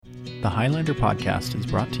The Highlander Podcast is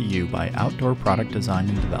brought to you by Outdoor Product Design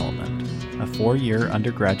and Development, a 4-year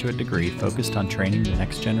undergraduate degree focused on training the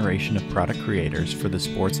next generation of product creators for the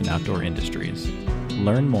sports and outdoor industries.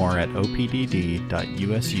 Learn more at opdd.usu.edu.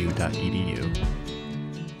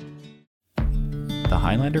 The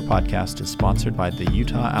Highlander Podcast is sponsored by the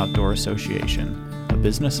Utah Outdoor Association, a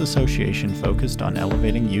business association focused on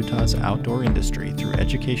elevating Utah's outdoor industry through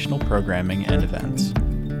educational programming and events.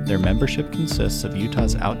 Their membership consists of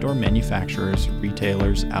Utah's outdoor manufacturers,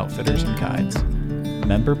 retailers, outfitters, and guides.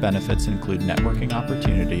 Member benefits include networking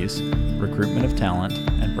opportunities, recruitment of talent,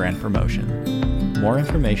 and brand promotion. More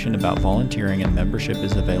information about volunteering and membership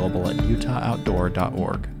is available at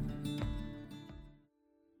utahoutdoor.org.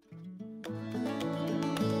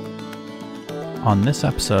 On this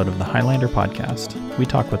episode of the Highlander Podcast, we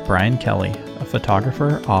talk with Brian Kelly, a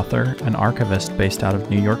photographer, author, and archivist based out of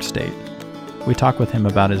New York State. We talk with him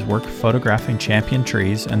about his work photographing champion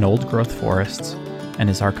trees and old-growth forests, and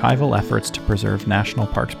his archival efforts to preserve national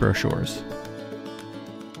parks brochures.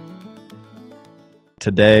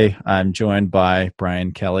 Today, I'm joined by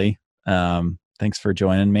Brian Kelly. Thanks for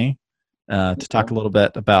joining me to talk a little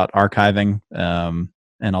bit about archiving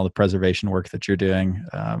and all the preservation work that you're doing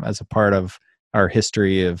as a part of our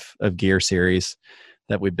History of Gear series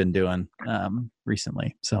that we've been doing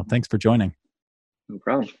recently. So thanks for joining. No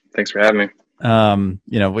problem. Thanks for having me.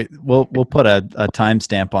 We'll put a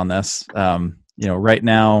timestamp on this. Right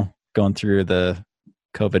now, going through the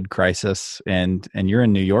COVID crisis, and you're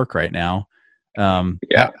in New York right now.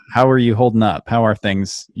 How are you holding up? How are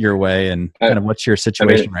things your way, and kind of what's your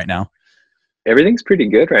situation right now? Everything's pretty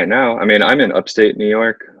good right now. I mean, I'm in upstate New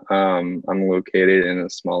York. I'm located in a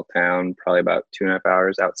small town, probably about 2.5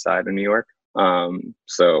 hours outside of New York.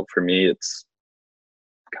 So for me, it's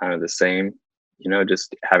kind of the same.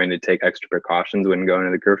 Just having to take extra precautions when going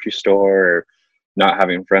to the grocery store, or not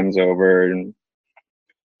having friends over, and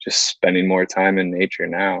just spending more time in nature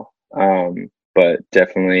now. But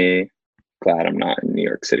definitely glad I'm not in New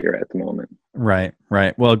York City right at the moment. Right.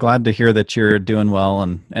 Well, glad to hear that you're doing well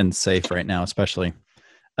and safe right now, especially.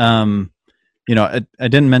 I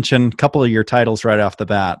didn't mention a couple of your titles right off the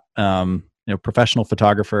bat. Professional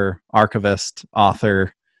photographer, archivist,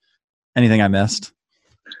 author. Anything I missed?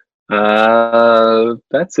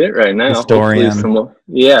 That's it right now. Historian.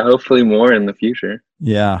 Hopefully more in the future.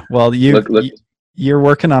 Yeah. Well, you're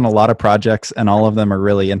working on a lot of projects, and all of them are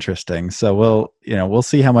really interesting. So we'll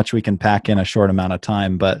see how much we can pack in a short amount of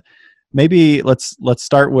time. But maybe let's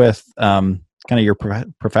start with kind of your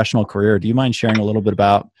professional career. Do you mind sharing a little bit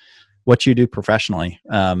about what you do professionally,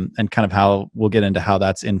 and kind of how we'll get into how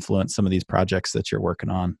that's influenced some of these projects that you're working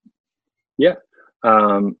on? Yeah.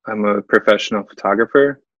 I'm a professional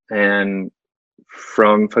photographer. And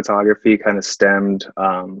from photography kind of stemmed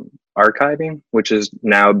archiving, which has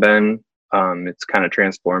now been, it's kind of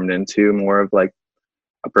transformed into more of like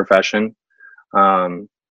a profession. From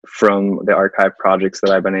the archive projects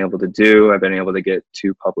that I've been able to do, I've been able to get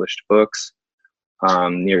 2 published books.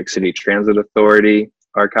 New York City Transit Authority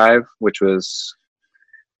archive, which was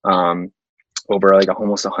over like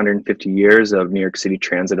almost 150 years of New York City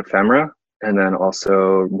transit ephemera. And then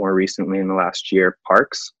also more recently in the last year,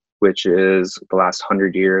 Parks, which is the last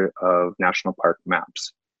 100 years of national park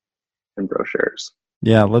maps and brochures.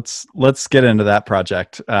 Yeah, let's get into that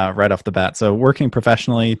project right off the bat. So working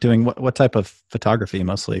professionally, doing what type of photography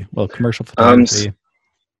mostly? Well, commercial photography.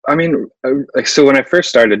 So when I first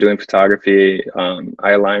started doing photography,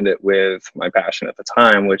 I aligned it with my passion at the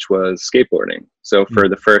time, which was skateboarding. So for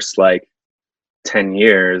the first 10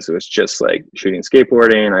 years, it was just like shooting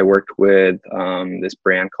skateboarding. I worked with this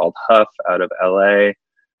brand called Huff out of LA.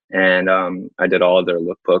 And I did all of their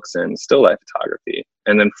lookbooks and still life photography.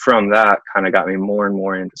 And then from that kind of got me more and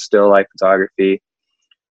more into still life photography.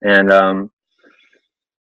 And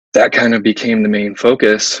that kind of became the main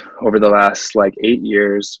focus over the last 8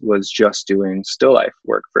 years, was just doing still life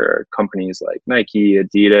work for companies like Nike,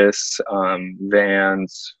 Adidas,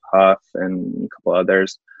 Vans, Huff, and a couple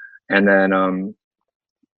others. And then, on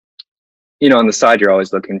the side, you're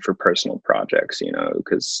always looking for personal projects,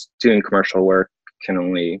 because doing commercial work can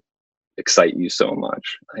only excite you so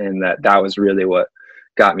much. And that was really what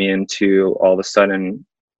got me into all of a sudden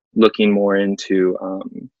looking more into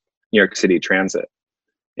New York City transit.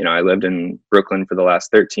 I lived in Brooklyn for the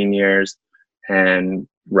last 13 years, and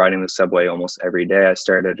riding the subway almost every day, I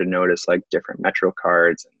started to notice different Metro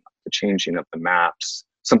cards and the changing of the maps,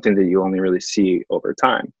 something that you only really see over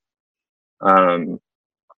time.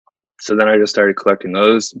 So then I just started collecting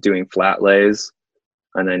those, doing flat lays,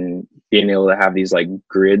 and then being able to have these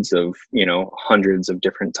grids of hundreds of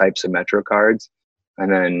different types of Metro cards,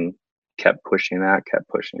 and then kept pushing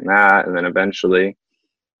that. And then eventually,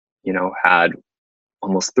 you know, had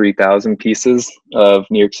almost 3,000 pieces of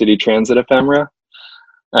New York City Transit ephemera,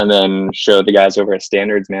 and then showed the guys over at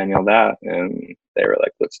Standards Manual that, and they were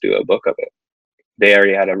like, let's do a book of it. They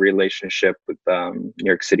already had a relationship with New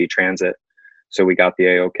York City Transit. So we got the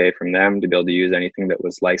AOK from them to be able to use anything that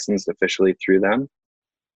was licensed officially through them.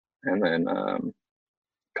 And then a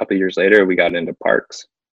couple of years later, we got into parks.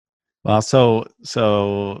 Well, so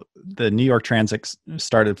the New York Transit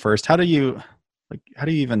started first. How do you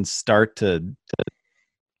even start to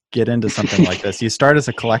get into something like this? You start as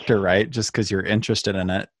a collector, right? Just because you're interested in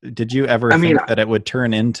it. Did you ever think that it would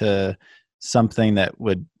turn into something that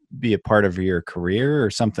would be a part of your career, or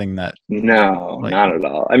something that? No, not at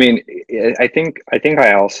all. I mean, I think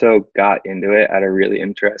I also got into it at a really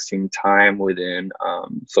interesting time within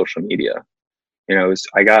social media. You know,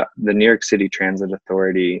 I got the New York City Transit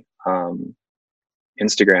Authority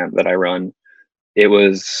Instagram that I run. It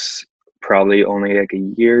was probably only like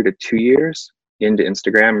a year to 2 years into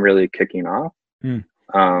Instagram really kicking off.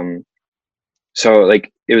 So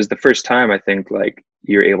like it was the first time I think like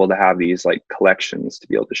you're able to have these like collections to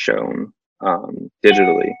be able to show them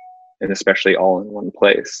digitally, and especially all in one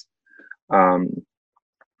place.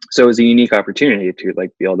 So it was a unique opportunity to like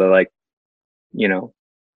be able to like, you know,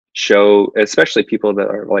 show especially people that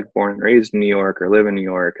are like born and raised in New York or live in New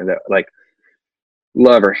York, and that like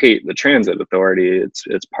love or hate the transit authority.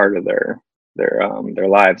 It's part of their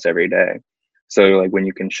lives every day. So like when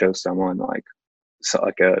you can show someone like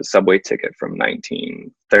a subway ticket from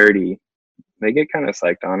 1930, they get kind of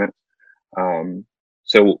psyched on it.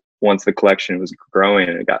 So once the collection was growing,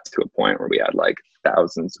 it got to a point where we had like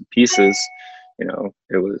thousands of pieces. You know,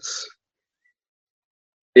 I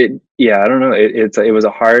don't know. It was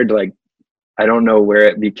a hard, like, I don't know where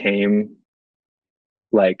it became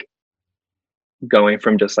like going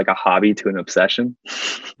from just like a hobby to an obsession,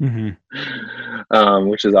 which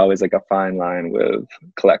is always like a fine line with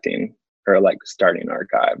collecting or like starting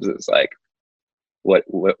archives. Is like what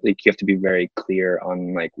like you have to be very clear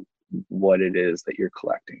on like what it is that you're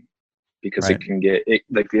collecting, because Right.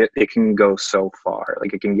 it can go so far,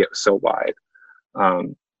 like it can get so wide.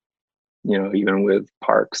 You know, even with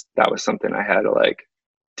parks, that was something I had to like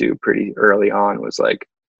do pretty early on, was like,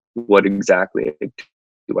 what exactly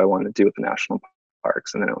do I want to do with the national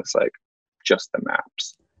parks? And then it was like just the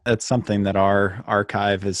maps. That's something that our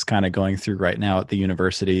archive is kind of going through right now at the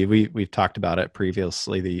university. We've talked about it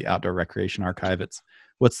previously, the Outdoor Recreation Archive. It's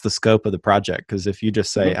what's the scope of the project? Because if you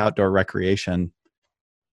just say outdoor recreation,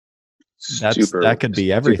 that could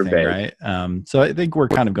be everything, right? So I think we're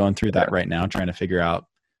kind of going through that right now, trying to figure out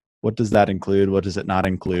what does that include, what does it not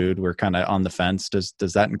include. We're kind of on the fence. Does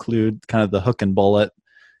that include kind of the hook and bullet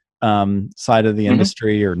side of the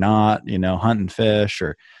industry or not? You know, hunt and fish,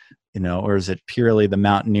 or you know, or is it purely the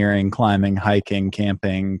mountaineering, climbing, hiking,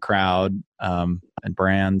 camping crowd and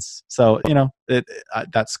brands? So you know,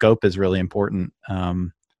 that scope is really important,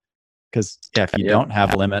 because if you don't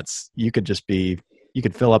have limits, you could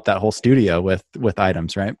fill up that whole studio with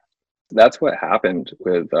items, right? That's what happened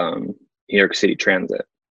with New York City Transit.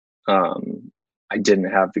 I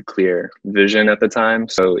didn't have the clear vision at the time,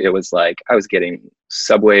 so it was like I was getting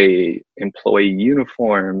subway employee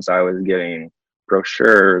uniforms, I was getting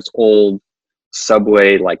brochures, old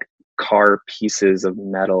subway like car pieces of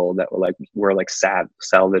metal that were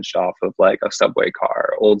salvaged off of like a subway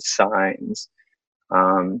car, old signs,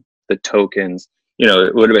 the tokens. You know,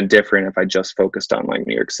 it would have been different if I just focused on like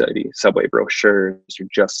New York City subway brochures or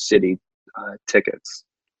just city tickets.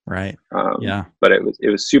 Right. But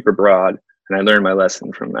it was super broad, and I learned my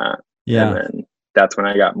lesson from that. Yeah. And then that's when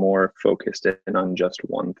I got more focused in on just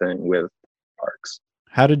one thing with parks.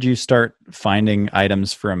 How did you start finding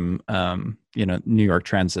items from, you know, New York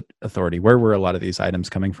Transit Authority? Where were a lot of these items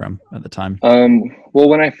coming from at the time? Well,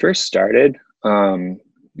 when I first started,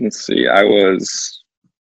 let's see, I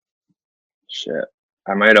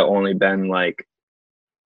might have only been like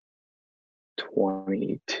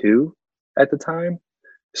 22 at the time.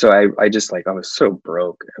 So I just like, I was so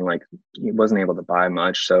broke and like wasn't able to buy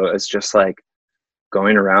much. So it's just like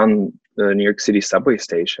going around the New York City subway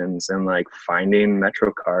stations and like finding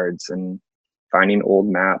Metro cards and finding old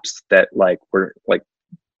maps that like were like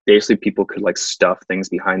basically people could like stuff things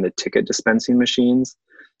behind the ticket dispensing machines.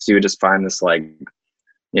 So you would just find this like,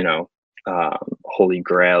 you know, holy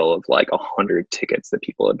grail of like 100 tickets that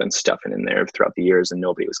people had been stuffing in there throughout the years and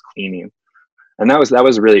nobody was cleaning. And that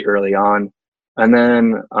was really early on. And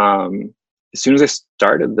then as soon as I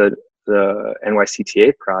started the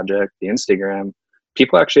NYCTA project, the Instagram,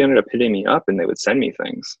 people actually ended up hitting me up and they would send me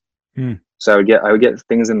things. So I would get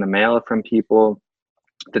things in the mail from people.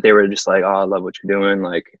 that they were just like, oh, I love what you're doing.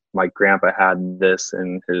 Like my grandpa had this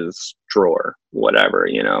in his drawer, whatever,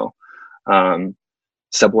 you know.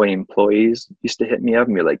 Subway employees used to hit me up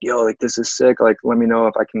and be like, yo, like this is sick. Like, let me know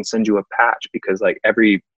if I can send you a patch, because like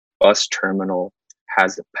every bus terminal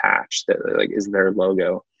has a patch that like is their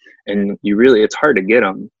logo, and it's hard to get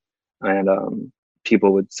them. And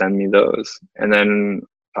people would send me those. And then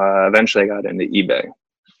eventually I got into eBay.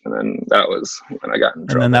 And then that was when I got in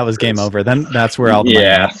trouble. And then that was game over. Then that's where all the money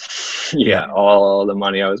went. Yeah. All the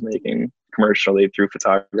money I was making commercially through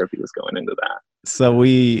photography was going into that. So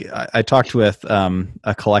I talked with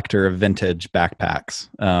a collector of vintage backpacks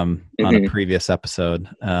on a previous episode.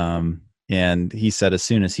 And he said as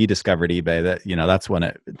soon as he discovered eBay that, you know, that's when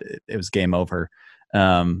it was game over.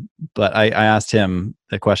 But I asked him,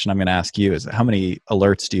 the question I'm going to ask you is, how many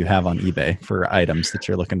alerts do you have on eBay for items that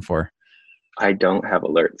you're looking for? I don't have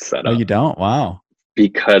alerts set up. Oh, you don't? Wow.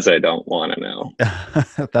 Because I don't want to know.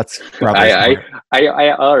 That's probably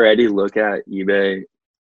I already look at eBay,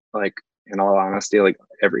 like, in all honesty, like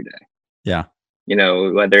every day. Yeah. You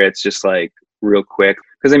know, whether it's just like real quick,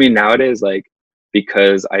 because I mean, nowadays, like,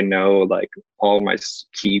 because I know like all my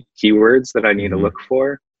keywords that I need to look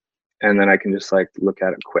for, and then I can just like look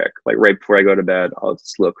at it quick. Like right before I go to bed, I'll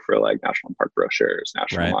just look for like national park brochures,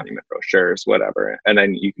 national monument brochures, whatever. And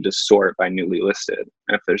then you can just sort by newly listed.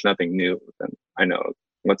 And if there's nothing new, then I know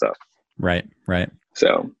what's up. Right.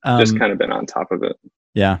 So just kind of been on top of it.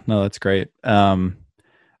 Yeah, no, that's great.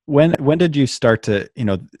 When did you start to, you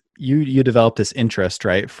know, you developed this interest,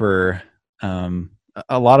 right? For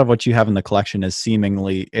a lot of what you have in the collection is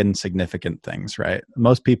seemingly insignificant things, right?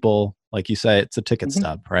 Most people, like you say, it's a ticket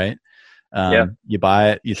stub, right? You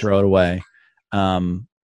buy it, you throw it away.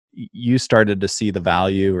 You started to see the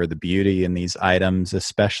value or the beauty in these items,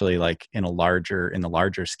 especially like in the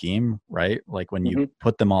larger scheme, right? Like when you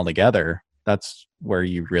put them all together, that's where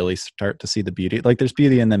you really start to see the beauty. Like there's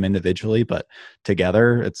beauty in them individually, but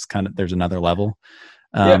together it's there's another level.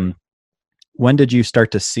 When did you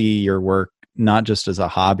start to see your work not just as a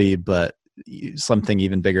hobby, but something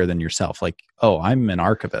even bigger than yourself? Like, oh, I'm an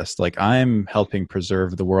archivist. Like I'm helping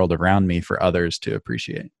preserve the world around me for others to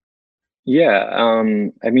appreciate. Yeah.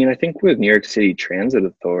 I mean, I think with New York City Transit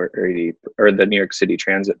Authority or the New York City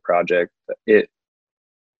Transit Project, it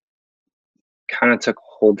kind of took a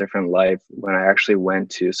whole different life when I actually went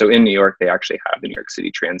to, so in New York, they actually have the New York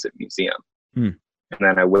City Transit Museum. And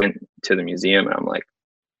then I went to the museum and I'm like,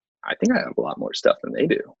 I think I have a lot more stuff than they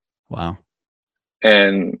do. Wow.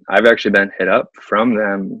 And I've actually been hit up from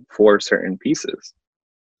them for certain pieces.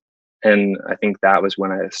 And I think that was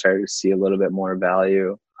when I started to see a little bit more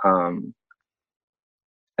value. And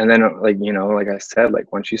then, like, you know, like I said,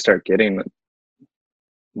 like once you start getting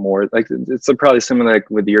more, like it's probably similar like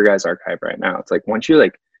with your guys' archive right now. It's like once you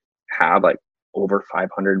like have like over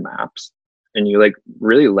 500 maps and you like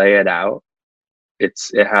really lay it out,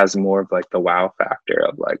 it has more of like the wow factor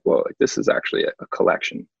of like, whoa, like this is actually a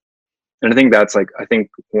collection. And I think that's like, I think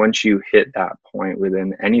once you hit that point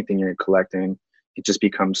within anything you're collecting, it just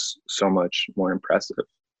becomes so much more impressive.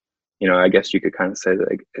 You know, I guess you could kind of say that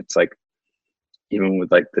like, it's like, even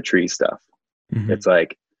with like the tree stuff, it's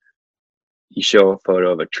like you show a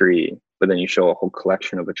photo of a tree, but then you show a whole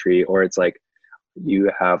collection of a tree, or it's like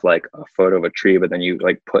you have like a photo of a tree, but then you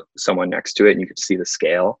like put someone next to it and you can see the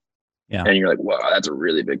scale. Yeah. And you're like, wow, that's a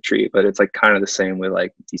really big tree. But it's like kind of the same with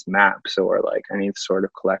like these maps or like any sort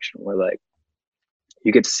of collection where like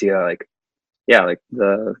you get to see like, yeah, like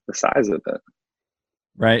the size of it.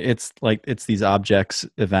 Right. It's like, it's these objects,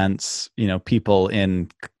 events, you know, people in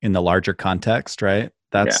the larger context, right?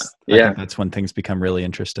 I think that's when things become really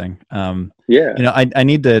interesting. You know, I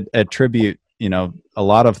need to attribute, you know, a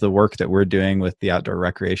lot of the work that we're doing with the Outdoor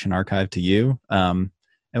Recreation Archive to you.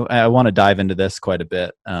 I want to dive into this quite a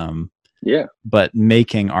bit. But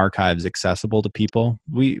making archives accessible to people.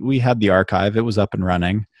 We had the archive, it was up and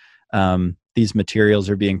running. These materials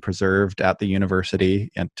are being preserved at the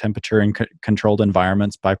university in temperature and controlled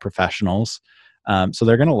environments by professionals. So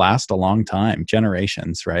they're going to last a long time,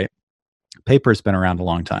 generations, right? Paper's been around a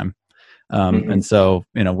long time. And so,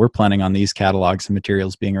 you know, we're planning on these catalogs and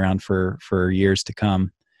materials being around for years to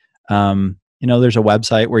come. You know, there's a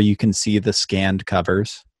website where you can see the scanned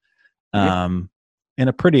covers in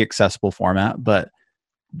a pretty accessible format, but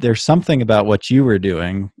there's something about what you were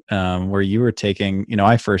doing where you were taking, you know,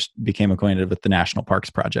 I first became acquainted with the National Parks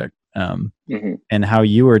Project and how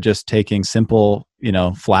you were just taking simple, you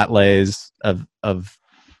know, flat lays of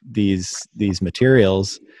these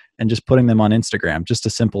materials and just putting them on Instagram, just a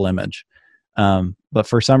simple image. But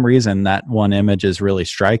for some reason that one image is really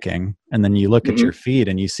striking. And then you look at your feed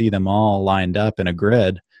and you see them all lined up in a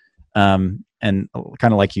grid. and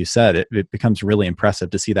kind of like you said, it becomes really impressive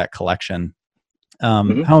to see that collection.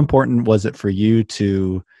 Mm-hmm. How important was it for you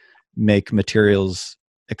to make materials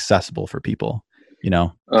accessible for people?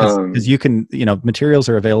 Because you can, materials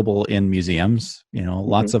are available in museums,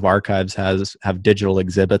 lots of archives have digital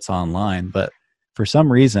exhibits online, but for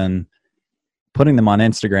some reason, putting them on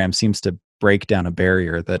Instagram seems to break down a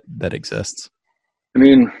barrier that exists. I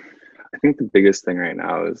mean, I think the biggest thing right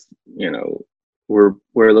now is, we're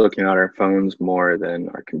looking at our phones more than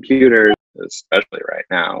our computers, especially right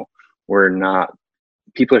now.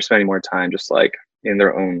 People are spending more time just like in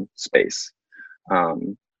their own space.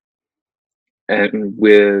 And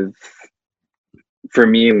for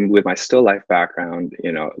me, with my still life background,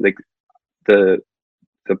 like the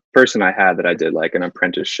person I had that I did like an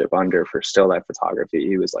apprenticeship under for still life photography,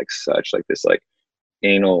 he was like such like this like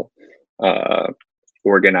anal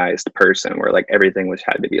organized person where like everything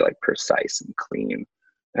had to be like precise and clean,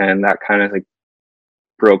 and that kind of like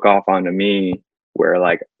broke off onto me where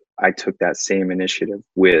like I took that same initiative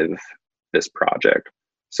with this project.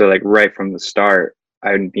 So like right from the start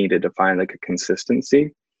I needed to find like a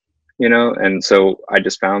consistency, and so I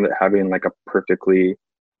just found that having like a perfectly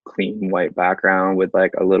clean white background with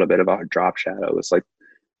like a little bit of a drop shadow was like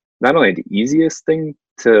not only the easiest thing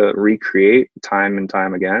to recreate time and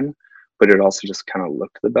time again, but it also just kind of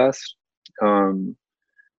looked the best.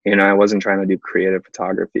 I wasn't trying to do creative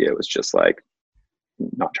photography. It was just like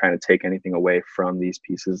not trying to take anything away from these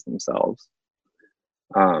pieces themselves.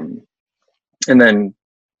 And then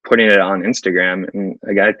putting it on Instagram, and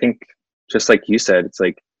like, I think just like you said, it's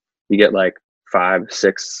like you get like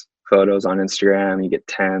 5-6 photos on Instagram, you get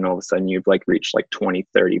 10, all of a sudden you've like reached like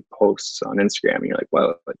 20-30 posts on Instagram, and you're like,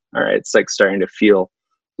 well, all right, it's like starting to feel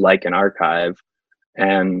like an archive.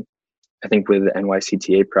 And I think with the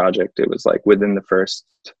NYCTA project, it was like within the first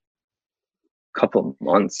couple of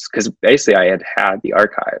months, because basically I had the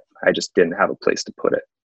archive, I just didn't have a place to put it.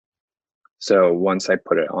 So once I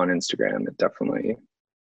put it on Instagram, it definitely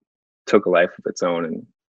took a life of its own, and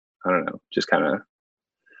I don't know, just kind of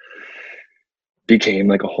became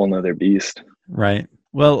like a whole nother beast. Right.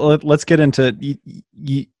 Well, let's get into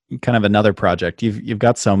kind of another project. You've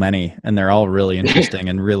got so many, and they're all really interesting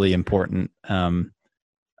and really important.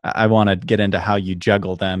 I want to get into how you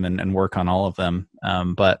juggle them and work on all of them.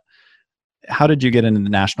 But how did you get into the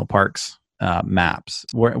national parks maps?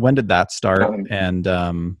 When did that start? And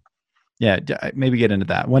maybe get into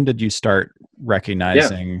that. When did you start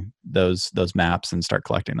recognizing those maps and start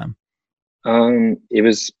collecting them? It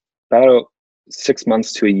was about 6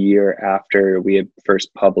 months to a year after we had first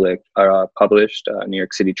published New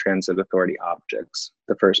York City Transit Authority Objects,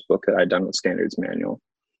 the first book that I'd done with Standards Manual.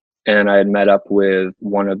 And I had met up with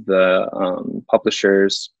one of the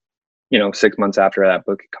publishers, 6 months after that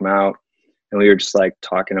book had come out. And we were just like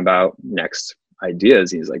talking about next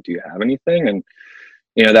ideas. He's like, do you have anything? And,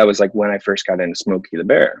 that was like when I first got into Smokey the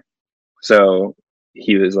Bear. So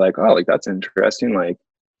he was like, oh, like that's interesting. Like,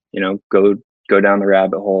 go down the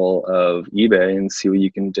rabbit hole of eBay and see what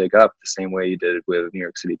you can dig up the same way you did with New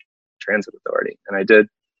York City Transit Authority. And I did.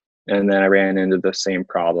 And then I ran into the same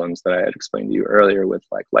problems that I had explained to you earlier with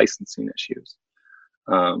like licensing issues.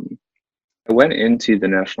 I went into the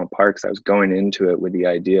national parks. I was going into it with the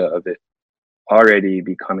idea of it already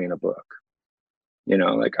becoming a book.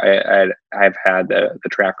 Like I've had the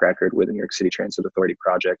track record with the New York City Transit Authority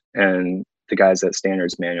project, and the guys at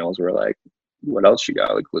Standards Manuals were like, what else you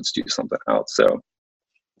got? Like, let's do something else. So,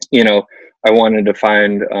 I wanted to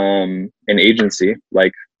find an agency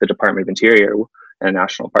like the Department of Interior and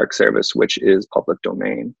National Park Service, which is public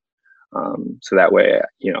domain. So that way,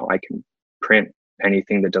 I can print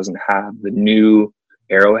anything that doesn't have the new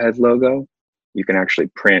Arrowhead logo. You can actually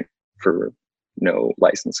print for no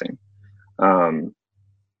licensing.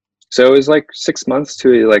 So it was like 6 months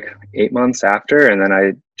to like 8 months after, and then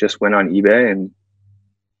I just went on eBay, and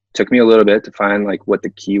took me a little bit to find like what the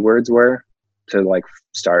keywords were to like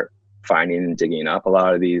start finding and digging up a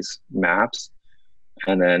lot of these maps.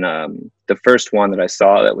 And then the first one that I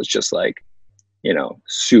saw that was just like,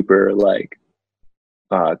 super like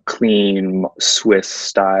clean Swiss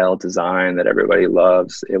style design that everybody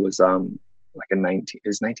loves. It was like it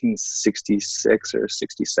was 1966 or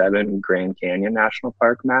 67 Grand Canyon National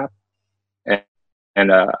Park map. And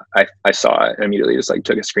I saw it and immediately just like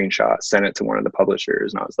took a screenshot, sent it to one of the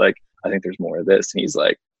publishers, and I was like, I think there's more of this. And he's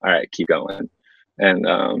like, all right, keep going. And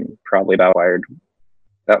probably about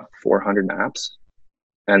 400 maps,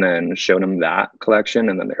 and then showed them that collection.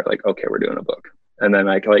 And then they were like, okay, we're doing a book. And then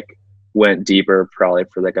I like went deeper probably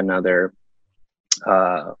for like another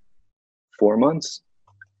 4 months.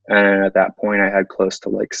 And at that point I had close to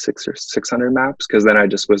like 600 maps, because then I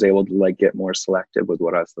just was able to like get more selective with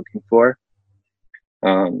what I was looking for.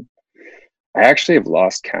 I actually have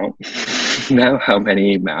lost count now how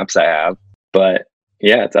many maps I have, but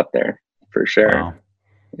yeah, it's up there for sure. Wow.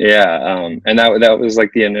 Yeah, and that was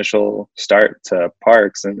like the initial start to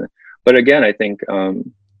parks, and but again, I think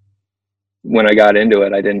when I got into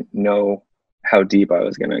it, I didn't know how deep I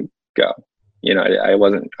was gonna go. You know,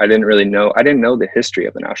 I didn't really know, I didn't know the history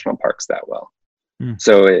of the national parks that well. Mm.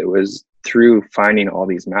 So it was through finding all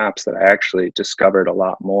these maps that I actually discovered a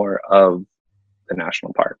lot more of the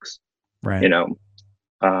national parks. Right. You know,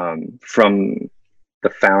 from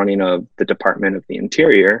the founding of the Department of the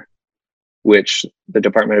Interior, which the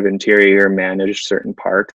Department of Interior managed certain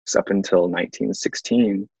parks up until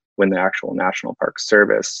 1916, when the actual National Park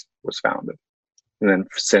Service was founded. And then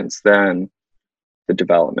since then, the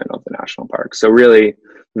development of the national park. So really,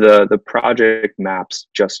 the project maps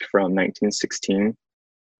just from 1916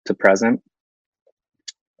 to present.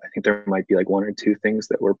 I think there might be like one or two things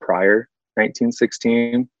that were prior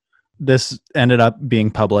 1916. This ended up being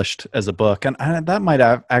published as a book, and that might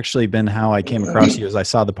have actually been how I came across you. As I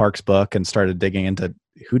saw the Parks book and started digging into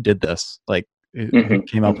who did this, like who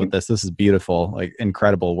came up with this. This is beautiful, like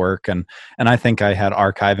incredible work, and I think I had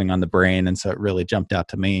archiving on the brain, and so it really jumped out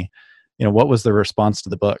to me. You know, what was the response to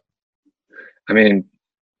the book? I mean,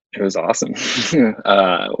 it was awesome.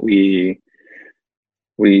 We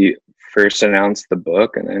first announced the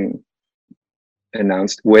book, and then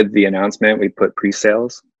announced with the announcement, we put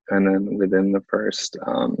pre-sales, and then within the first,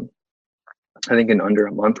 I think in under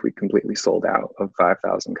a month, we completely sold out of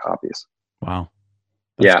 5,000 copies. Wow.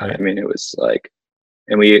 That's yeah, great. I mean, it was like,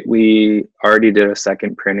 and we already did a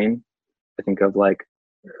second printing, I think of like,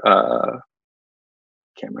 can't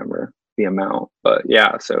remember the amount, but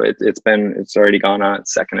yeah, so it's already gone on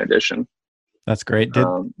its second edition. That's great.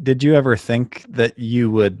 Did you ever think that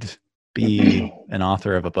you would be an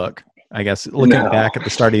author of a book? I guess looking back at the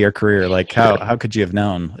start of your career, like how could you have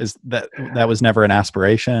known? Is that was never an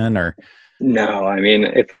aspiration, or? No, I mean,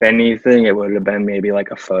 if anything, it would have been maybe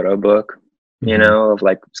like a photo book, you know, of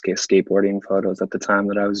like skateboarding photos at the time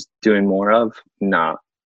that I was doing more of, not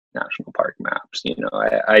national park maps. You know,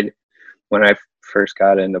 I when I first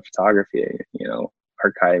got into photography, you know,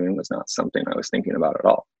 archiving was not something I was thinking about at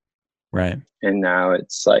all. Right. And now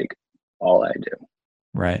it's like all I do.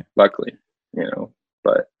 Right. Luckily, you know,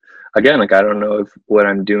 but again, like, I don't know if what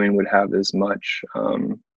I'm doing would have as much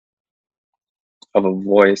of a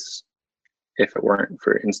voice if it weren't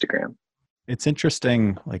for Instagram. It's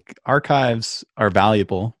interesting. Like archives are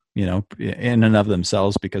valuable, you know, in and of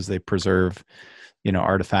themselves, because they preserve, you know,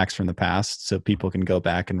 artifacts from the past, so people can go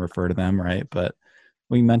back and refer to them. Right. But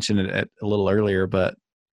we mentioned it a little earlier, but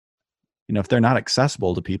you know, if they're not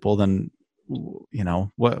accessible to people, then, you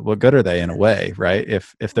know, what good are they in a way, right?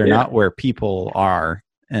 If they're not where people are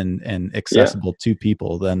and accessible to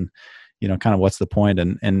people, then, you know, kind of what's the point?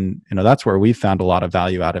 And you know, that's where we found a lot of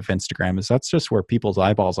value out of Instagram, is that's just where people's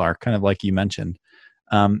eyeballs are, kind of like you mentioned.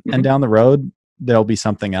 And down the road, there'll be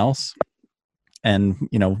something else. And,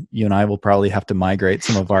 you know, you and I will probably have to migrate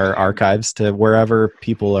some of our archives to wherever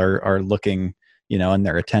people are looking, you know, and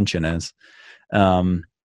their attention is.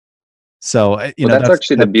 So, you know, that's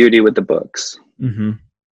actually the beauty with the books.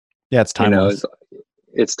 Yeah, it's timeless. You know,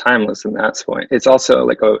 it's timeless in that point. It's also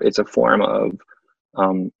like it's a form of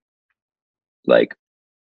like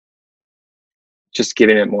just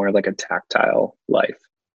giving it more like a tactile life.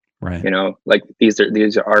 Right. You know, like these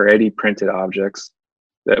are already printed objects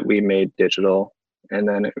that we made digital, and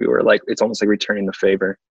then we were like, it's almost like returning the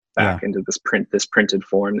favor back into this printed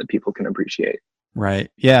form that people can appreciate.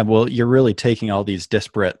 Right. Yeah. Well, you're really taking all these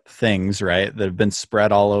disparate things, right, that have been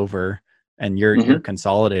spread all over, and you're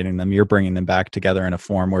consolidating them. You're bringing them back together in a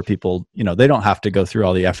form where people, you know, they don't have to go through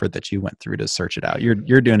all the effort that you went through to search it out. You're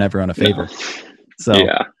doing everyone a favor. So,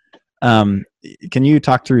 can you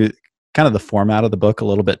talk through kind of the format of the book a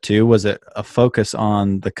little bit too? Was it a focus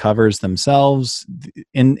on the covers themselves,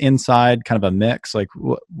 inside, kind of a mix? Like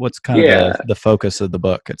what's kind of the focus of the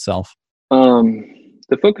book itself?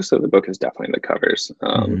 The focus of the book is definitely the covers.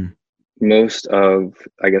 Most of,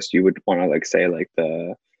 I guess you would want to like say like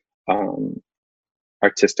the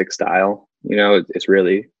artistic style, you know, it's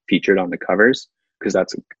really featured on the covers, because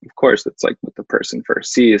that's, of course, it's like what the person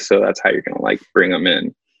first sees. So that's how you're going to like bring them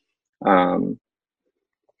in.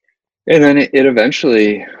 And then it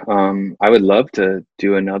eventually, I would love to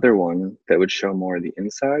do another one that would show more of the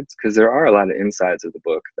insides, because there are a lot of insides of the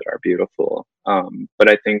book that are beautiful. But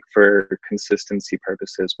I think for consistency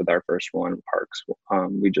purposes with our first one, Parks,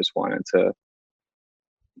 we just wanted to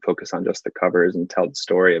focus on just the covers and tell the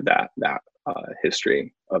story of that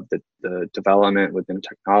history of the development within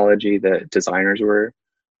technology that designers were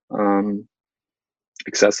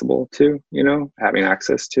accessible to, having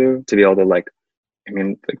access to be able to like, I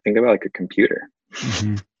mean, like, think about like a computer.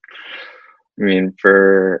 Mm-hmm. I mean,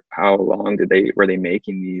 for how long were they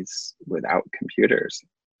making these without computers?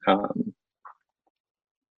 I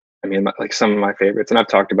mean, like some of my favorites, and I've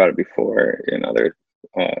talked about it before in other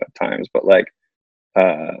times, but like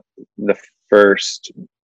the first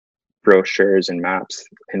brochures and maps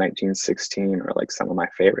in 1916 are like some of my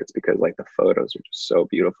favorites because like the photos are just so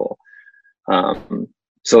beautiful.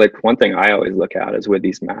 So like one thing I always look at is with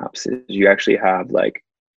these maps is you actually have like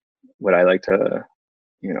what I like to,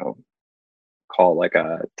 call like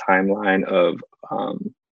a timeline of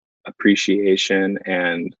appreciation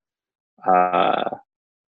and I'm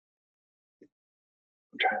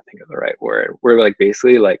trying to think of the right word, where like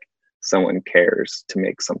basically like someone cares to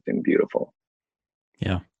make something beautiful.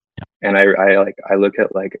 Yeah. And I look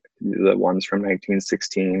at like the ones from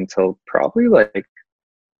 1916 till probably like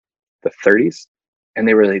the 30s, and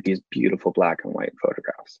they were like these beautiful black and white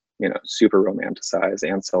photographs, super romanticized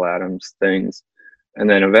Ansel Adams things. And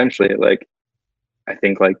then eventually, like, I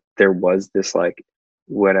think like there was this like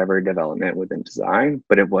whatever development within design,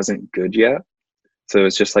 but it wasn't good yet. So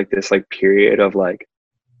it's just like this like period of like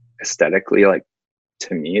aesthetically, like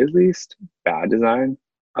to me at least, bad design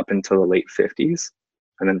up until the late 50s.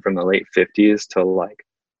 And then from the late 50s till like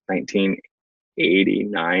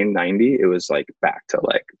 1989, 90, it was like back to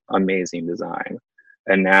like amazing design.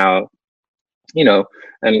 And now,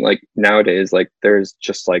 and like nowadays, like there's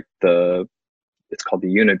just like it's called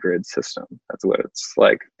the Unigrid system. That's what it's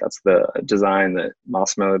like. That's the design that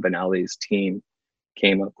Massimo Benelli's team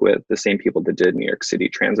came up with, the same people that did New York City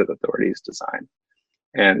Transit Authority's design.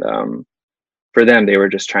 And for them, they were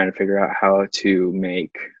just trying to figure out how to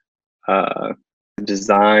make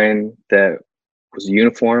design that was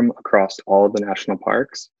uniform across all of the national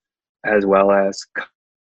parks, as well as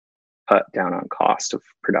cut down on cost of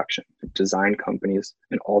production. Design companies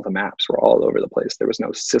and all the maps were all over the place. There was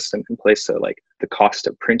no system in place, so like the cost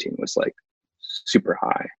of printing was like super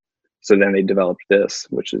high. So then they developed this,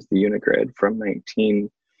 which is the Unigrid from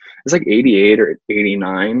 88 or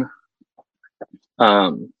 89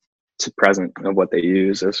 to present of what they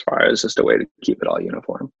use as far as just a way to keep it all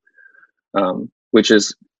uniform. Which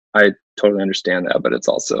is, I totally understand that, but it's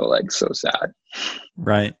also like so sad.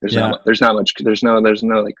 Right. There's no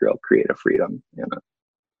like real creative freedom,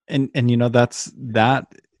 And that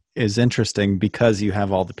is interesting because you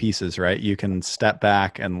have all the pieces, right? You can step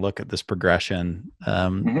back and look at this progression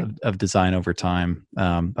of design over time.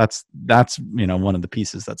 That's one of the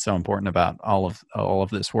pieces that's so important about all of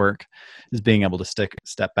this work is being able to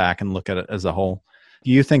step back and look at it as a whole.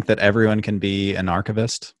 Do you think that everyone can be an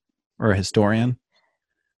archivist or a historian?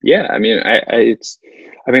 Yeah, I mean,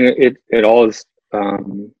 it all is,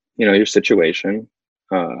 your situation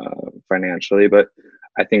financially, but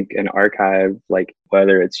I think an archive, like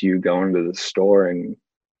whether it's you going to the store and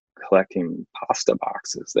collecting pasta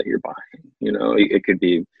boxes that you're buying, it could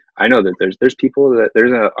be. I know that there's people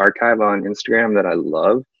there's an archive on Instagram that I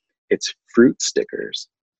love. It's fruit stickers.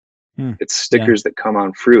 It's stickers that come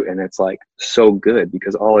on fruit, and it's like so good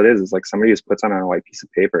because all it is like somebody just puts on a white piece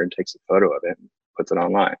of paper and takes a photo of it and puts it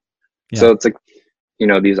online. Yeah. So it's like,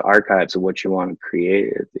 these archives of what you want to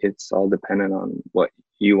create, it's all dependent on what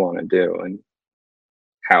you want to do and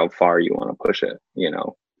how far you want to push it,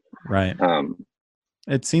 Right.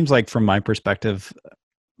 It seems like from my perspective,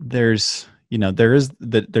 there's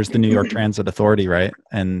the New York Transit Authority, right?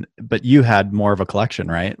 But you had more of a collection,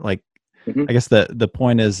 right? Like, I guess the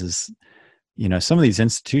point is, some of these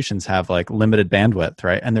institutions have like limited bandwidth,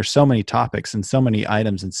 right? And there's so many topics and so many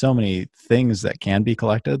items and so many things that can be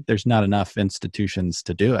collected. There's not enough institutions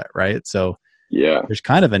to do it, right? So yeah, there's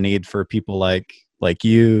kind of a need for people like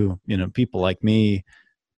you, people like me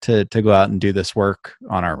to go out and do this work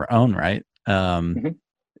on our own, right?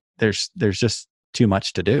 There's just too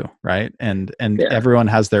much to do, right? And everyone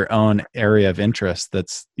has their own area of interest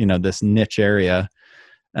that's, this niche area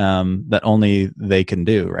that only they can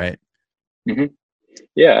do, right?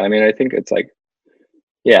 Yeah, I mean, I think it's like,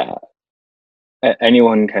 yeah,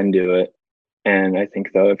 anyone can do it. And I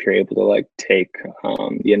think though, if you're able to like take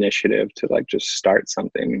the initiative to like just start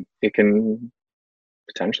something, it can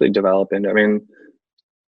potentially develop into, I mean,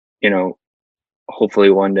 hopefully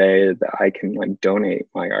one day that I can like donate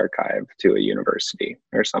my archive to a university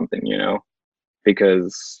or something,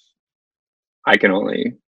 because I can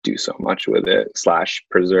only do so much with it /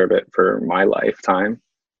 preserve it for my lifetime.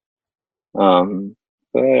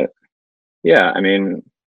 But yeah, I mean,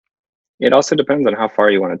 it also depends on how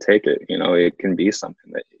far you want to take it. You know, it can be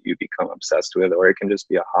something that you become obsessed with, or it can just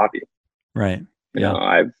be a hobby. Right. You Yeah.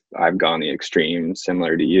 know, I've gone the extreme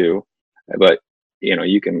similar to you, but you know,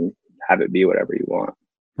 you can have it be whatever you want.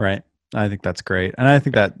 Right. I think that's great. And I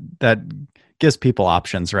think that that gives people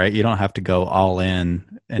options, right? You don't have to go all in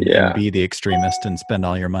and Yeah. be the extremist and spend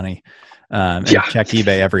all your money and Yeah. check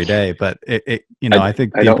eBay every day. But I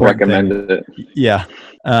think I the don't important recommend thing, it. yeah.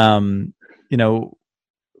 Um, you know,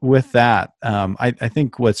 with that, I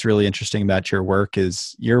think what's really interesting about your work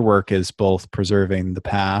is both preserving the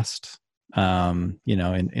past,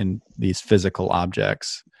 in these physical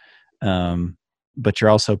objects, um, but you're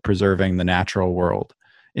also preserving the natural world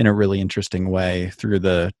in a really interesting way through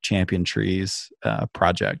the Champion Trees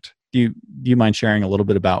project. Do you mind sharing a little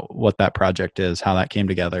bit about what that project is, how that came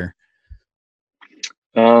together?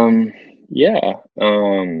 Um, yeah.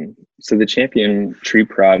 So the Champion Tree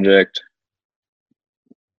Project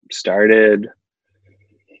started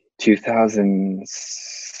 2000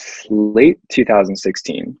 late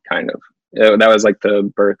 2016, kind of. That was like the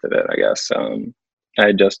birth of it, I guess. I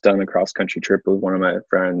had just done a cross country trip with one of my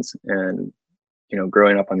friends, and you know,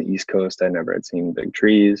 growing up on the East Coast, I never had seen big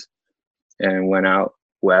trees, and went out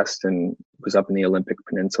west and was up in the Olympic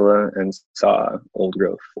Peninsula and saw old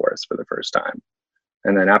growth forest for the first time.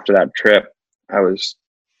 And then after that trip, I was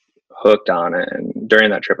hooked on it. And during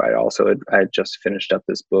that trip, I had just finished up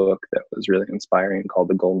this book that was really inspiring called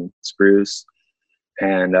The Golden Spruce.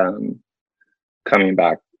 And coming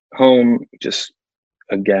back home, just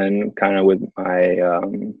again, kind of with my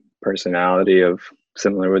personality of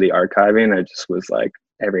similar with the archiving, I just was like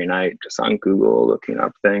every night just on Google looking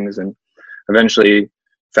up things, and eventually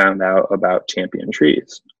found out about Champion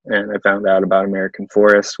Trees. And I found out about American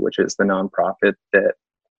Forest, which is the nonprofit that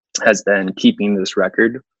has been keeping this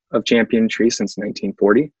record of champion trees since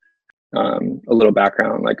 1940. A little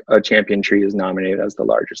background, like a champion tree is nominated as the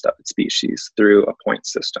largest of its species through a point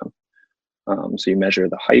system. So you measure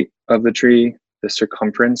the height of the tree, the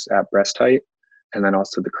circumference at breast height, and then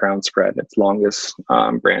also the crown spread, its longest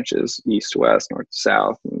branches, east, west, north,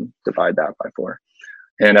 south, and divide that by 4.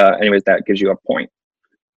 And anyways, that gives you a point.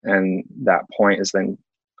 And that point is then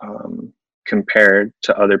compared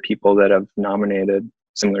to other people that have nominated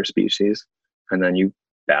similar species, and then you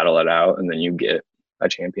battle it out, and then you get a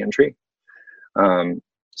champion tree.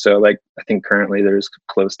 So like, I think currently there's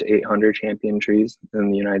close to 800 champion trees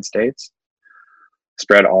in the United States,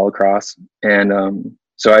 spread all across. And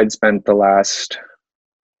so I'd spent the last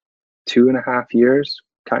 2.5 years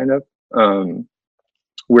kind of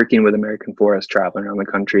working with American Forest, traveling around the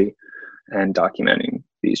country and documenting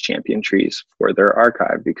these champion trees for their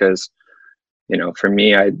archive. Because, you know, for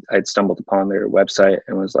me, I'd stumbled upon their website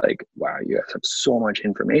and was like, wow, you guys have so much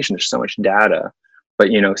information, there's so much data.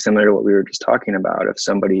 But, you know, similar to what we were just talking about, of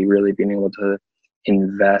somebody really being able to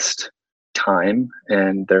invest time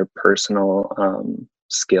and their personal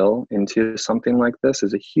skill into something like this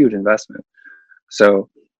is a huge investment. So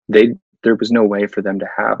there was no way for them to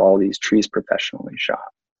have all these trees professionally shot,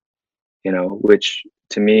 you know, which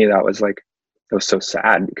to me, that was so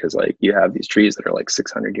sad, because like you have these trees that are like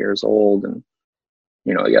 600 years old, and,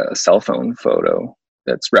 you know, you got a cell phone photo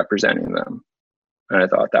that's representing them. And I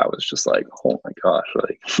thought that was just like, oh my gosh,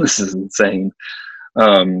 like this is insane.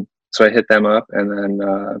 So I hit them up, and then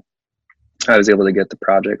I was able to get the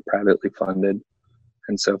project privately funded.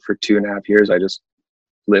 And so for 2.5 years, I just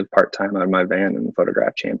lived part-time out of my van and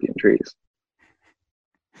photographed champion trees.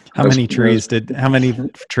 How many trees during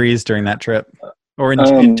that trip, or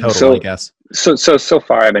in total, I guess? So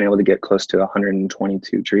far I've been able to get close to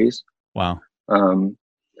 122 trees. Wow. And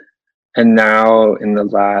now in the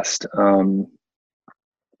last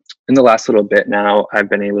little bit now, I've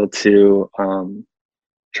been able to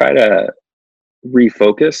try to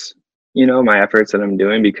refocus, you know, my efforts that I'm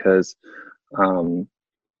doing, because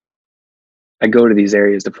I go to these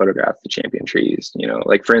areas to photograph the champion trees. You know,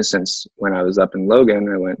 like for instance, when I was up in Logan,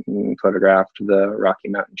 I went and photographed the Rocky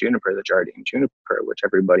Mountain juniper, the Jardine juniper, which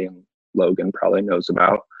everybody in Logan probably knows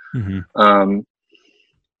about. Mm-hmm.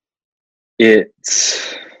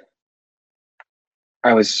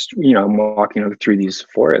 I was, you know, I'm walking through these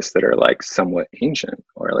forests that are like somewhat ancient,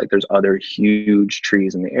 or like there's other huge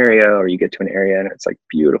trees in the area, or you get to an area and it's like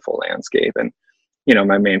beautiful landscape. And, you know,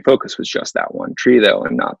 my main focus was just that one tree though,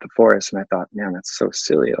 and not the forest. And I thought, man, that's so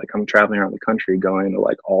silly. Like I'm traveling around the country going to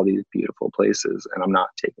like all these beautiful places, and I'm not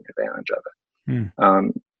taking advantage of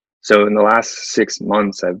it. So in the last 6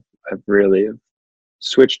 months, I've really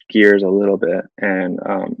switched gears a little bit, and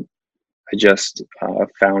I just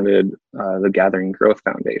founded the Gathering Growth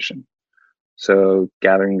Foundation. So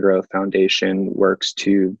Gathering Growth Foundation works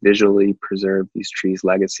to visually preserve these trees'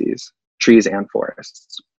 legacies trees and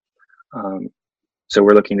forests. So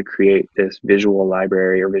we're looking to create this visual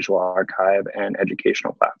library or visual archive and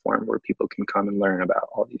educational platform where people can come and learn about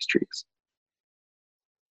all these trees.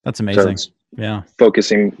 That's amazing. So yeah.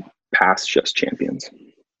 Focusing past just champions.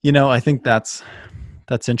 I think that's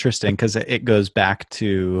interesting because it goes back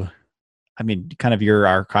to, I mean, kind of your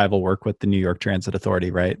archival work with the New York Transit Authority,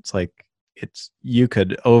 right? It's like, you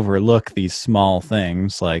could overlook these small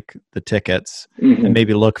things like the tickets and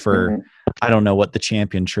maybe look for, I don't know what the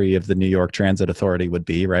champion tree of the New York Transit Authority would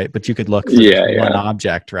be, right? But you could look for this one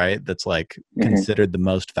object, right? That's like considered the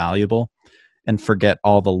most valuable, and forget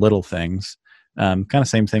all the little things. Kind of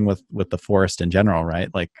same thing with the forest in general, right?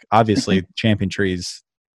 Like obviously champion trees,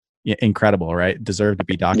 incredible, right? Deserve to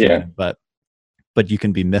be documented, but you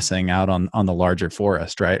can be missing out on the larger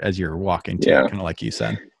forest, right? As you're walking to, kind of like you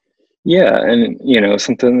said. Yeah. And,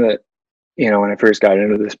 something that, when I first got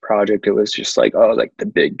into this project, it was just like, oh, like the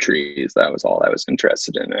big trees. That was all I was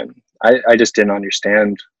interested in. And I just didn't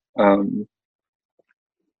understand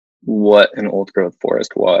what an old growth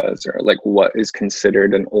forest was, or like what is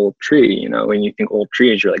considered an old tree. When you think old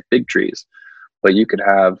trees, you're like big trees, but you could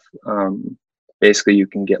have, basically you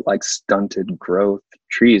can get like stunted growth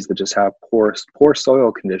trees that just have poor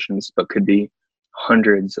soil conditions, but could be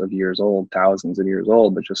hundreds of years old, thousands of years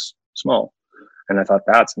old, but just small. And I thought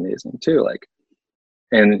that's amazing too. Like,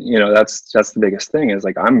 and that's the biggest thing is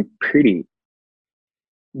like, I'm pretty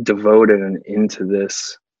devoted and into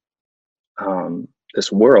this,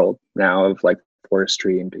 this world now of like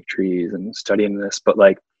forestry and big trees and studying this, but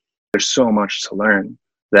like, there's so much to learn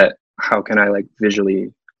that how can I like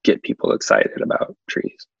visually get people excited about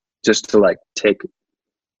trees, just to like take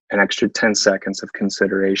an extra 10 seconds of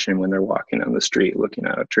consideration when they're walking on the street looking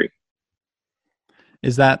at a tree.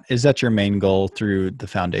 Is that your main goal through the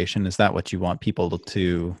foundation? Is that what you want people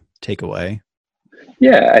to take away?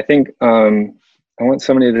 Yeah, I think I want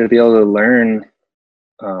somebody to be able to learn,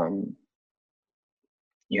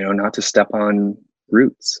 not to step on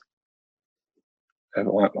roots. I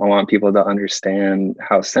want people to understand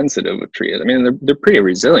how sensitive a tree is. I mean, they're pretty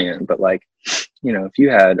resilient, but like, if you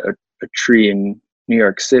had a tree in New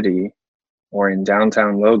York City or in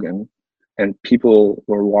downtown Logan, and people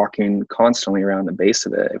were walking constantly around the base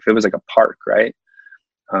of it, if it was like a park, right?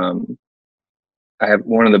 I have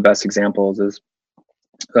one of the best examples is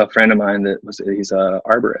a friend of mine he's a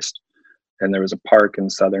arborist, and there was a park in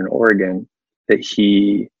Southern Oregon that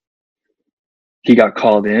he got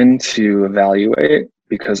called in to evaluate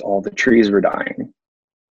because all the trees were dying.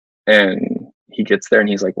 And he gets there and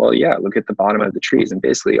he's like, well, yeah, look at the bottom of the trees. And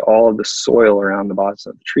basically all of the soil around the bottoms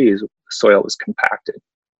of the trees, the soil was compacted.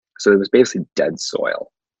 So it was basically dead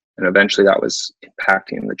soil. And eventually that was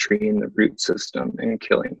impacting the tree and the root system and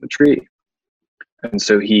killing the tree. And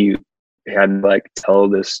so he had to like tell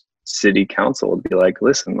this city council to be like,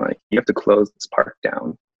 listen, like you have to close this park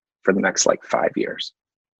down for the next like 5 years,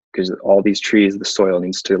 because all these trees, the soil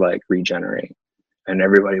needs to like regenerate. And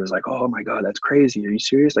everybody was like, oh my God, that's crazy. Are you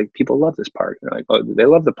serious? Like people love this park. And they're like, oh, do they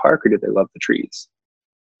love the park or do they love the trees?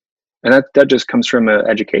 And that just comes from an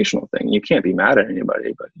educational thing. You can't be mad at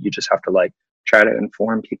anybody, but you just have to like try to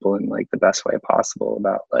inform people in like the best way possible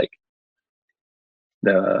about like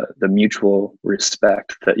the mutual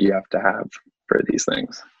respect that you have to have for these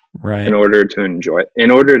things, right? In order to enjoy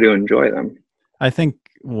them. I think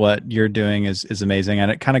what you're doing is amazing, and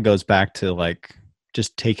it kind of goes back to like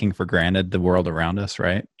just taking for granted the world around us,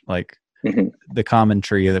 right? Like the common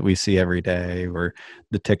tree that we see every day, or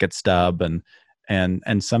the ticket stub, and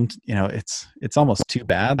some, it's almost too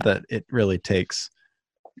bad that it really takes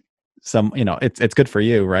some, it's good for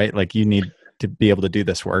you, right? Like you need to be able to do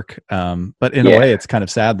this work. But in a way, it's kind of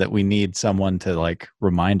sad that we need someone to like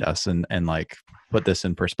remind us and like put this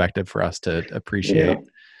in perspective for us to appreciate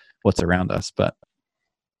what's around us. But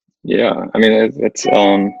yeah, I mean,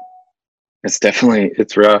 it's definitely,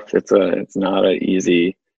 it's rough. It's not an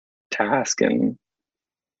easy task, and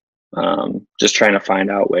just trying to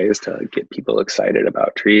find out ways to get people excited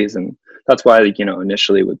about trees. And that's why, like,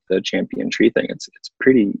 initially with the champion tree thing, it's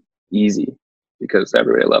pretty easy because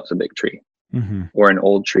everybody loves a big tree or an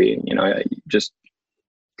old tree. Just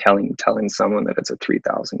telling someone that it's a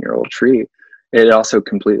 3,000-year-old tree, it also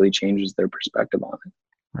completely changes their perspective on it.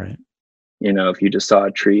 Right. If you just saw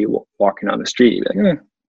a tree walking on the street, you'd be like,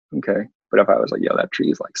 okay. But if I was like, yo, that tree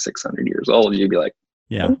is like 600 years old, you'd be like,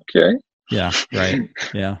 yeah, okay. Yeah. Right.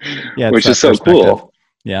 Yeah. Which is so cool.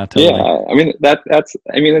 Yeah. Totally. Yeah.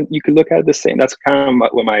 I mean, you could look at it the same. That's kind of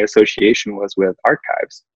what my association was with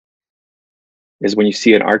archives, is when you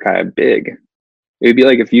see an archive big, it would be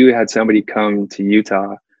like if you had somebody come to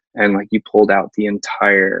Utah and like you pulled out the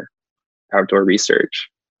entire outdoor research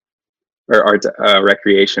or art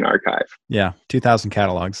recreation archive. Yeah. 2,000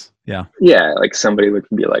 catalogs. Yeah. Yeah. Like somebody would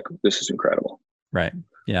be like, this is incredible. Right.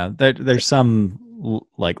 Yeah. There's some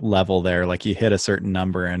like level there, like you hit a certain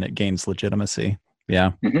number and it gains legitimacy.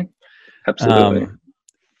 Yeah. Mm-hmm. Absolutely.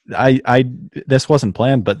 I this wasn't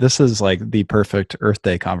planned, but this is like the perfect Earth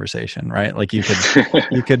Day conversation, right? Like you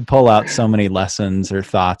could pull out so many lessons or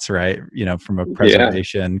thoughts, right? You know, from a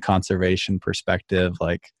preservation, conservation perspective,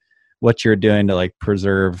 like what you're doing to like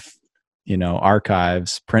preserve, you know,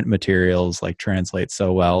 archives, print materials, like translate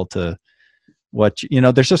so well to what, you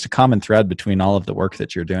know, there's just a common thread between all of the work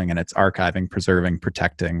that you're doing, and it's archiving, preserving,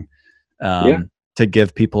 protecting, to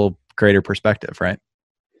give people greater perspective, right?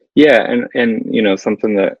 Yeah, and you know,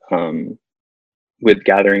 something that with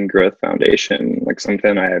Gathering Growth Foundation, like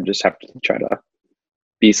something I just have to try to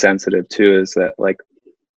be sensitive to is that like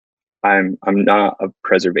I'm not a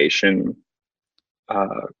preservation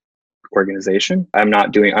organization. I'm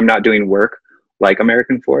not doing work like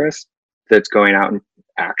American Forest that's going out and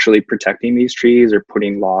actually protecting these trees or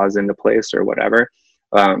putting laws into place or whatever.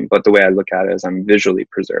 But the way I look at it is I'm visually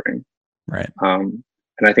preserving. Right. And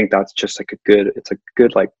I think that's just like it's a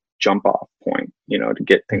good like jump off point, you know, to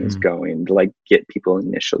get things going, to like get people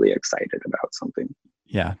initially excited about something.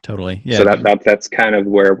 Yeah, totally. Yeah. So that's kind of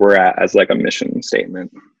where we're at as like a mission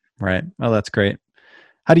statement. Right. Oh, that's great.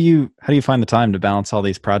 How do you find the time to balance all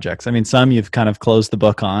these projects? I mean, some you've kind of closed the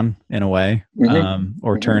book on in a way,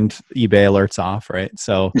 or turned eBay alerts off, right?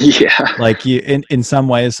 So yeah, like you, in some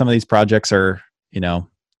ways, some of these projects are, you know,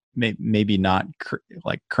 maybe not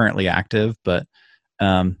like currently active, but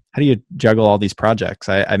how do you juggle all these projects?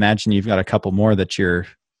 I imagine you've got a couple more that you're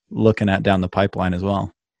looking at down the pipeline as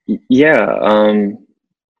well. Yeah.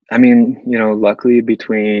 I mean, you know, luckily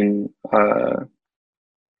between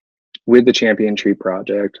with the Champion Tree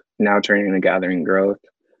project now turning into Gathering Growth,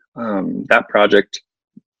 that project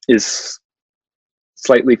is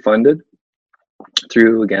slightly funded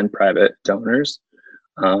through, again, private donors.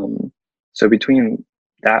 So between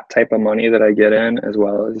that type of money that I get in, as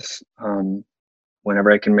well as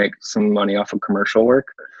whenever I can make some money off of commercial work,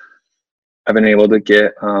 I've been able to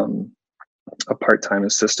get a part-time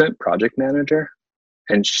assistant project manager,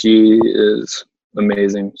 and she is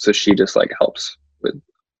amazing. So she just like helps with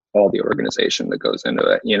all the organization that goes into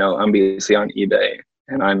it. You know, I'm basically on eBay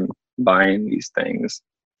and I'm buying these things,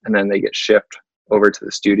 and then they get shipped over to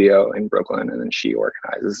the studio in Brooklyn, and then she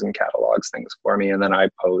organizes and catalogs things for me, and then I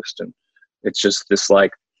post. And it's just this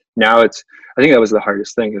like, now it's, I think that was the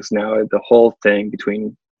hardest thing, is now the whole thing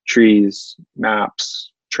between trees,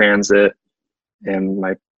 maps, transit, and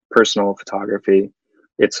my personal photography,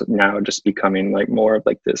 it's now just becoming like more of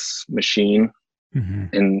like this machine,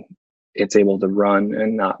 and it's able to run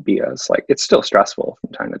and not be as like, it's still stressful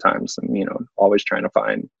from time to time. And, you know, always trying to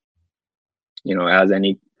find, you know, as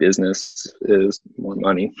any business is, more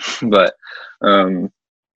money, but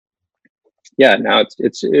yeah, now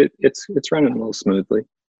it's running a little smoothly.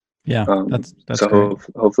 Yeah, that's so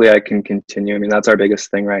hopefully I can continue. I mean, that's our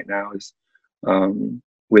biggest thing right now is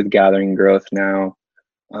with Gathering Growth now,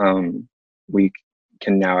 we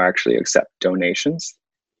can now actually accept donations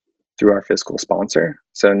through our fiscal sponsor.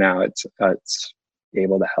 So now it's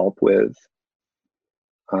able to help with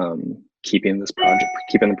keeping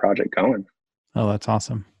the project going. Oh, that's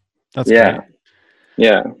awesome. That's great.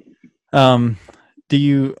 Yeah. Do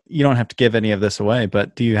you don't have to give any of this away,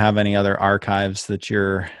 but do you have any other archives that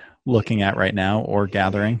you're looking at right now or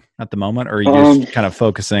gathering at the moment, or are you just kind of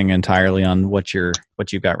focusing entirely on what you've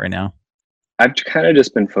got right now? I've kind of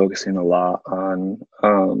just been focusing a lot on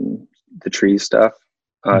the tree stuff,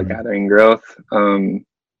 Gathering Growth.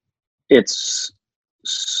 It's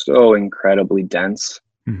so incredibly dense.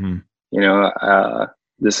 You know,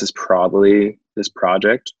 this project is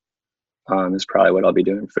probably what I'll be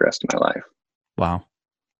doing for the rest of my life. Wow.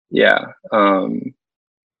 Yeah.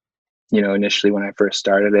 You know, initially when I first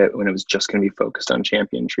started it, when it was just going to be focused on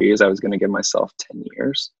champion trees, I was going to give myself 10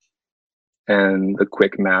 years. And the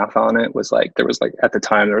quick math on it was like, at the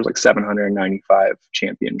time, there was like 795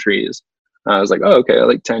 champion trees. I was like, oh, okay,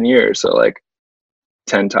 like 10 years. So like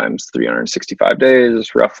 10 times 365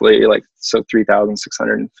 days, roughly, like, so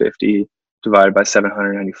 3,650 divided by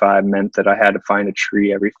 795 meant that I had to find a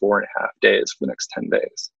tree every 4.5 days for the next 10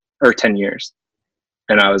 days or 10 years.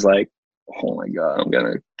 And I was like, oh my God, I'm going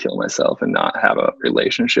to kill myself and not have a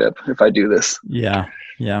relationship if I do this. Yeah.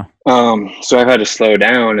 Yeah. So I've had to slow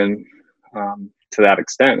down, and to that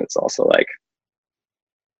extent, it's also like,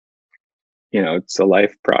 you know, it's a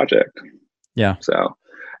life project. Yeah. So,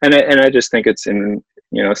 and I just think it's in,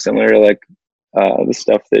 you know, similar to like the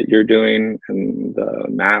stuff that you're doing and the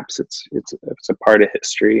maps. It's a part of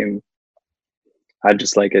history, and I'd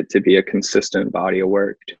just like it to be a consistent body of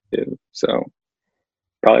work too. So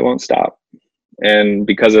probably won't stop. And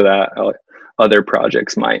because of that, other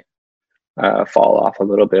projects might fall off a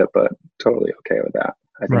little bit, but totally okay with that.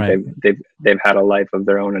 I think Right. they've had a life of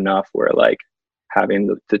their own enough where like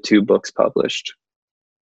having the 2 books published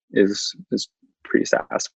is pretty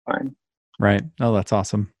satisfying. Right. Oh, that's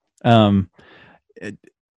awesome.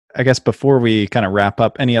 I guess before we kind of wrap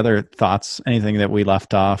up, any other thoughts, anything that we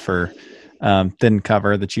left off or didn't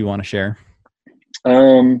cover that you want to share?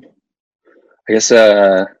 I guess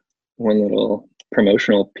one little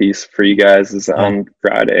promotional piece for you guys is on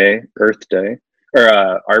Friday, Earth Day, or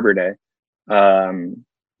Arbor Day.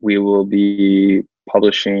 We will be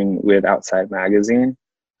publishing with Outside Magazine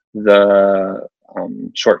the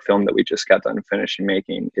short film that we just got done finishing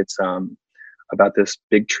making. It's about this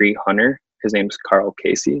big tree hunter. His name's Carl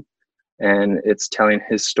Casey, and it's telling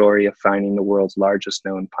his story of finding the world's largest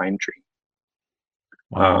known pine tree.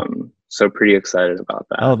 Wow. So pretty excited about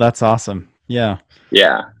that. Oh, that's awesome. Yeah.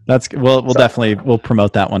 Yeah. That's we'll definitely we'll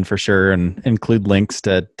promote that one for sure and include links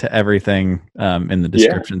to everything in the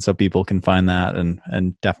description so people can find that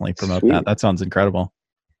and definitely promote that. That sounds incredible.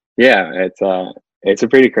 Yeah, it's a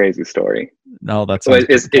pretty crazy story. No, that's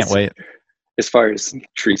can't wait. As far as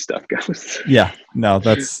tree stuff goes. Yeah. No,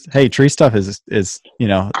 hey, tree stuff is as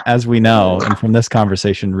we know and from this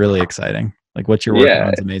conversation really exciting. Like what you're working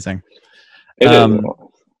on is amazing.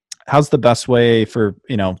 How's the best way for,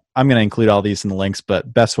 I'm going to include all these in the links,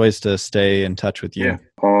 but best ways to stay in touch with you? Yeah.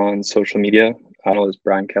 On social media, is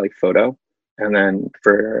Brian Kelly Photo. And then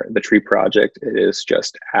for the tree project, it is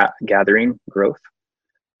just at Gathering Growth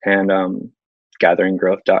and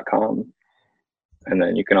gatheringgrowth.com. And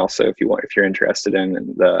then you can also, if you're interested in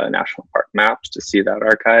the national park maps to see that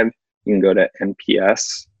archive, you can go to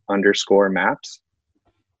NPS_maps.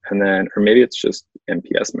 And then, or maybe it's just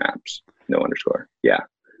NPS maps, no underscore. Yeah.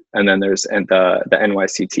 And then there's the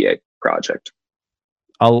NYCTA project.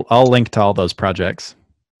 I'll link to all those projects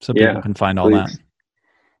so people can find all that.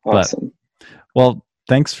 Awesome. Well,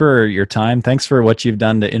 thanks for your time. Thanks for what you've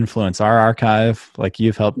done to influence our archive. Like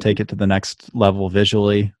you've helped take it to the next level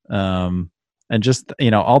visually. And just,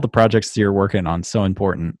 all the projects that you're working on, so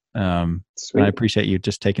important. And I appreciate you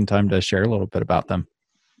just taking time to share a little bit about them.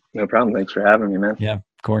 No problem. Thanks for having me, man. Yeah,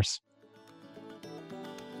 of course.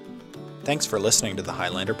 Thanks for listening to the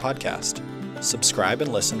Highlander Podcast. Subscribe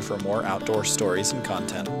and listen for more outdoor stories and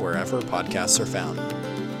content wherever podcasts are found,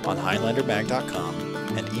 on HighlanderMag.com,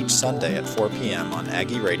 and each Sunday at 4 p.m. on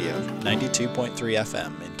Aggie Radio, 92.3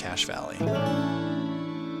 FM in Cache Valley.